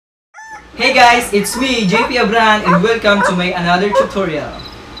Hey guys, it's me, JP Abran, and welcome to my another tutorial.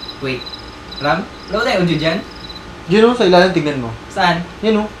 Wait, Ram? Wala tayong audio dyan? Yun o, sa ilalim tignan mo. Saan?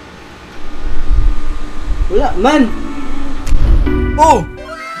 Yun o. Wala, man! Oh!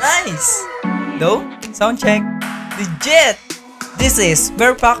 Nice! Low, sound check. Legit! This is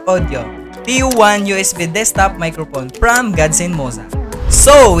Verpack Audio TU1 USB desktop microphone from Godsend Moza.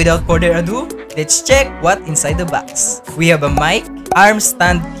 So, without further ado, let's check what inside the box. We have a mic, arm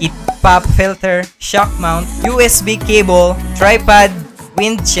stand kit, pop filter, shock mount, USB cable, tripod,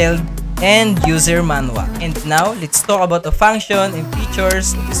 windshield, and user manual. And now, let's talk about the function and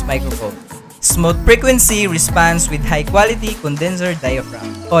features of this microphone. Smooth frequency response with high quality condenser diaphragm.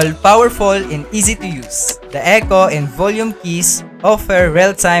 All powerful and easy to use. The echo and volume keys offer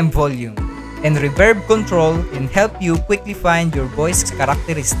real-time volume and reverb control and help you quickly find your voice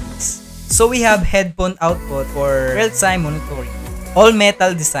characteristics. So we have headphone output for real-time monitoring. All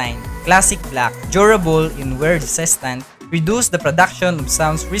metal design, classic black, durable and wear resistant, reduce the production of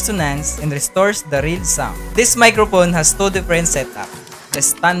sound resonance and restores the real sound. This microphone has two different setups, the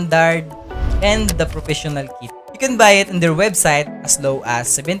standard and the professional kit. You can buy it on their website as low as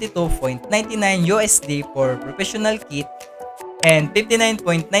 $72.99 USD for professional kit and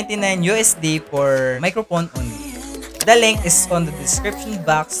 $59.99 USD for microphone only. The link is on the description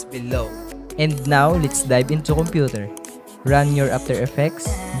box below. And now, let's dive into computer. Run your After Effects,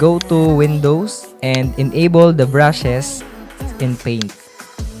 go to Windows, and enable the brushes in Paint.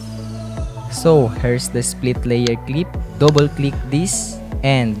 So, here's the split layer clip. Double click this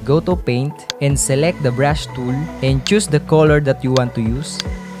and go to Paint and select the brush tool and choose the color that you want to use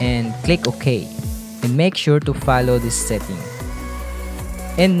and click OK. And make sure to follow this setting.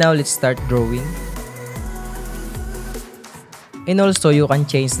 And now, let's start drawing. And also, you can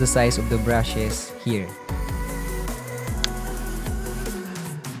change the size of the brushes here.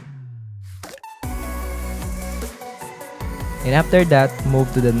 And after that,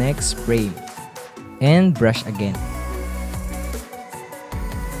 move to the next frame and brush again.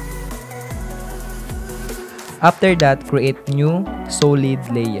 After that, create new solid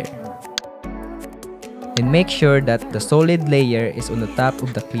layer. And make sure that the solid layer is on the top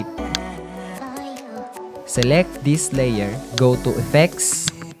of the clip. Select this layer, go to Effects,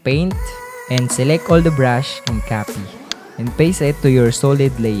 Paint, and select all the brush and copy. And paste it to your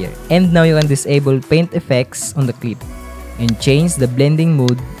solid layer. And now you can disable paint effects on the clip and change the blending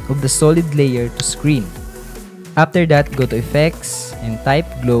mode of the solid layer to screen. After that, go to Effects and type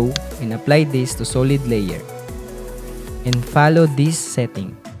Glow and apply this to solid layer. And follow this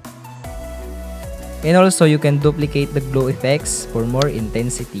setting. And also, you can duplicate the glow effects for more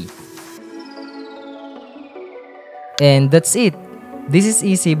intensity. And that's it. This is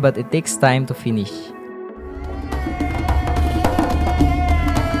easy, but it takes time to finish.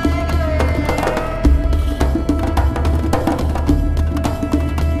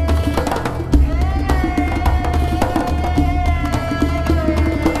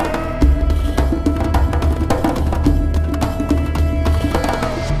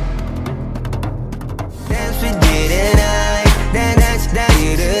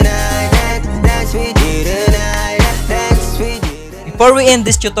 Before we end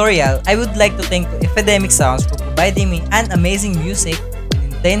this tutorial, I would like to thank Epidemic Sounds for providing me an amazing music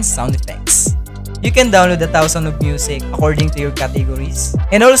and intense sound effects. You can download 1,000 of music according to your categories.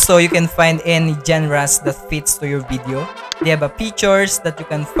 And also, you can find any genres that fits to your video. They have features that you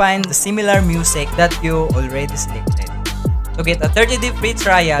can find the similar music that you already selected. To get a 30-day free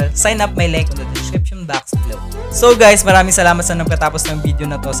trial, sign up my link on the description box below. So guys, maraming salamat sa nagkatapos ng video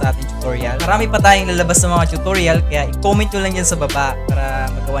na to sa ating tutorial. Marami pa tayong lalabas ng mga tutorial, kaya i-comment nyo lang yan sa baba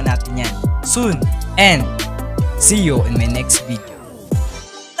para magawa natin yan soon. And see you in my next video.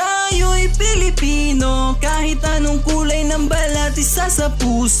 Tayo'y Pilipino, kahit anong kulay ng balat, isa sa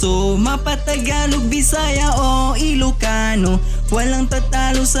puso. Mapatagalog, Bisaya o Ilocano, walang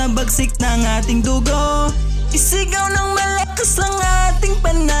tatalo sa bagsik ng ating dugo. Isigaw ng malakas ang ating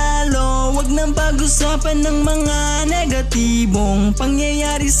panalo. Huwag nang pag-usapan ng mga negatibong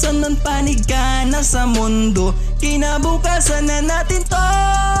pangyayari sa panig ka na sa mundo. Kinabukasan na natin to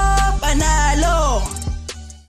panalo.